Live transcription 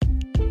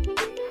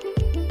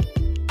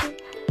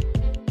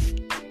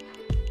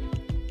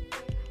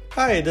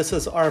Hi, this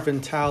is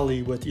Arvind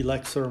Talley with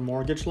Elixir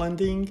Mortgage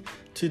Lending.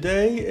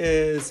 Today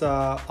is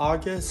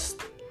August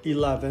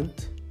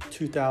 11th,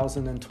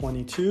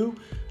 2022.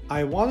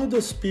 I wanted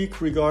to speak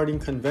regarding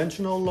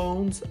conventional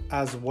loans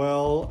as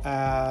well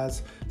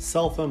as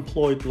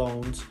self-employed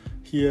loans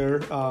here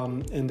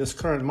in this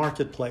current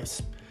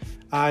marketplace.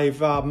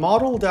 I've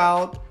modeled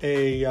out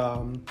a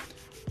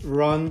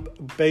run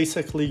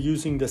basically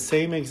using the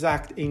same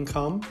exact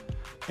income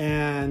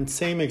and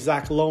same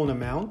exact loan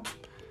amount.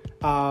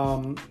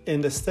 In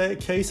this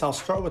case, I'll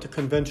start with the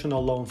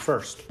conventional loan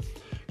first.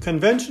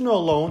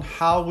 Conventional loan,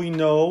 how we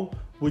know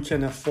we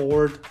can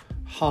afford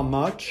how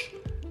much?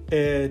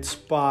 It's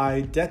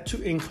by debt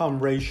to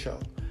income ratio.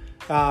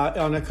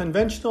 On a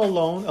conventional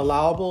loan,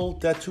 allowable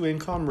debt to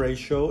income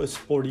ratio is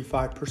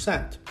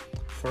 45%.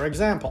 For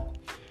example,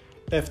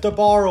 if the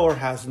borrower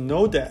has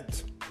no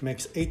debt,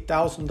 makes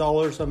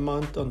 $8,000 a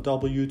month on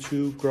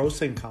W-2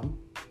 gross income,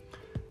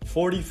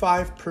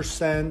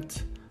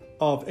 45%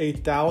 of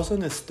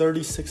 $8,000 is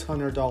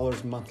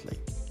 $3,600 monthly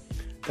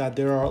that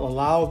they are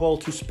allowable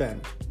to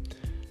spend.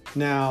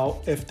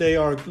 Now, if they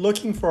are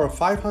looking for a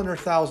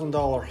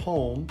 $500,000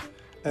 home,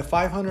 a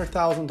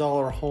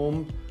 $500,000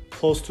 home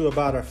close to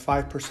about a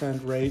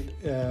 5% rate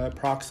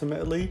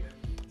approximately,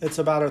 it's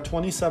about a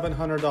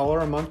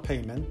 $2,700 a month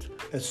payment,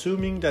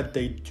 assuming that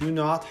they do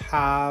not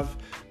have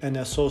an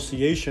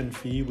association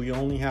fee. We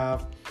only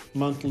have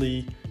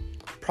monthly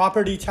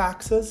property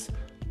taxes.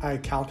 I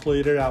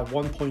calculated at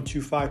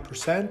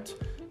 1.25%,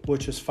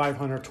 which is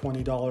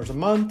 $520 a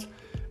month.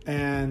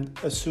 And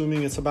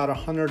assuming it's about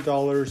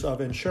 $100 of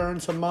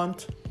insurance a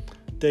month,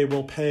 they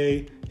will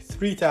pay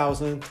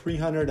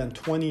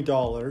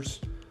 $3,320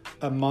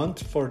 a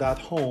month for that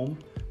home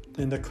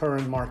in the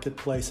current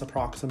marketplace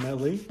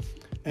approximately.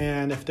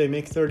 And if they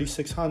make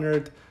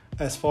 $3,600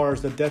 as far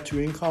as the debt to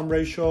income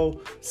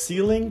ratio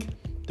ceiling,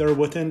 they're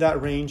within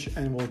that range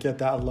and will get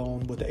that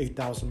loan with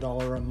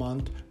 $8,000 a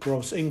month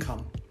gross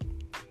income.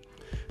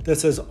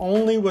 This is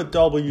only with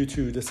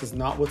W-2. This is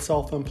not with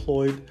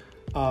self-employed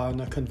in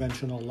a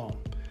conventional loan.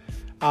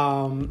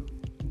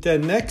 The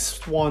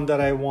next one that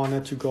I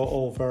wanted to go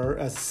over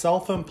is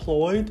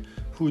self-employed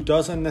who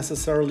doesn't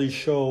necessarily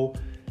show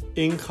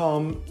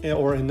income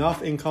or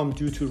enough income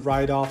due to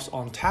write-offs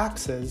on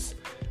taxes.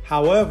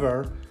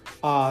 However,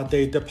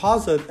 they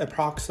deposit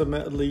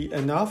approximately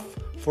enough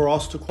for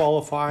us to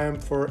qualify them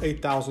for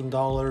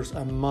 $8,000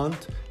 a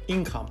month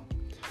income.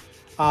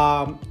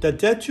 The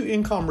debt to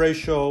income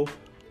ratio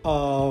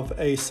of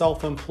a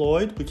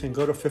self-employed, we can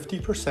go to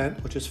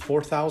 50%, which is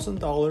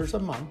 $4,000 a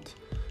month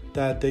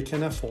that they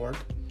can afford.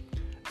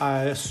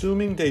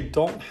 Assuming they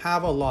don't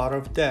have a lot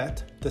of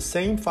debt, the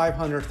same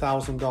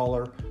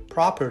 $500,000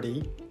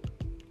 property,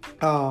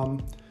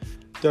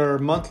 their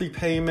monthly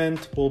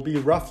payment will be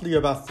roughly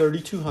about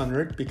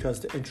 $3,200 because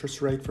the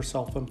interest rate for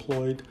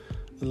self-employed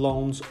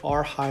loans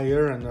are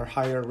higher and they're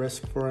higher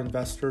risk for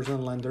investors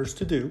and lenders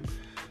to do.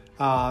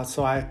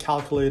 So I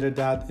calculated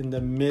that in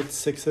the mid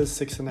sixes,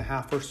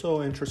 6.5 or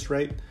so interest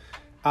rate,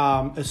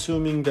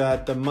 assuming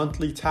that the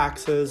monthly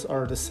taxes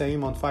are the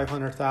same on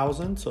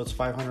 $500,000, so it's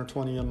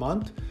 $520 a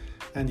month,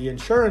 and the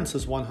insurance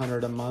is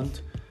 $100 a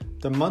month.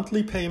 The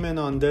monthly payment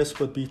on this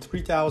would be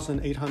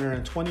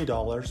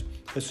 $3,820,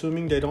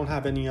 assuming they don't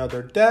have any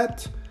other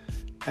debt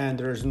and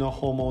there's no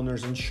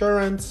homeowner's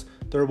insurance.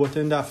 They're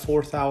within that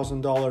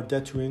 $4,000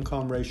 debt to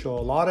income ratio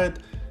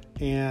allotted,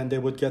 and they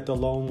would get the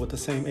loan with the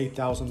same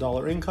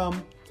 $8,000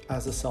 income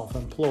as a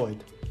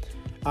self-employed.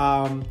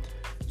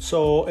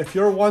 So if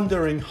you're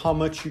wondering how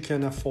much you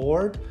can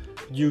afford,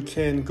 you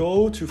can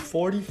go to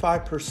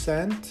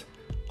 45%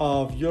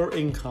 of your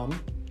income,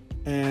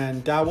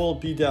 and that will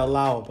be the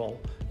allowable.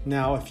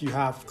 Now, if you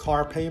have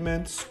car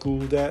payments,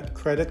 school debt,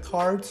 credit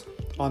cards,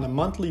 on a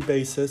monthly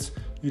basis,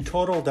 you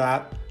total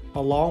that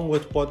along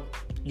with what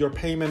your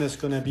payment is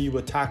going to be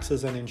with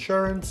taxes and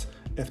insurance.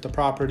 If the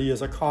property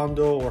is a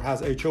condo or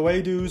has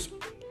HOA dues,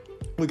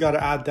 we got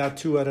to add that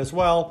to it as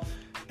well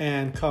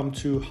and come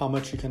to how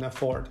much you can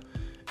afford.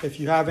 If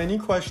you have any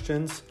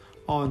questions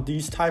on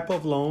these type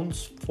of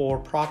loans for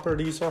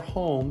properties or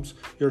homes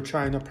you're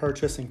trying to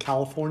purchase in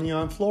California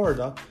and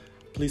Florida,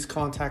 please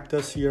contact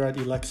us here at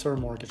Elixir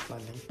Mortgage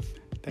Lending.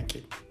 Thank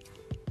you.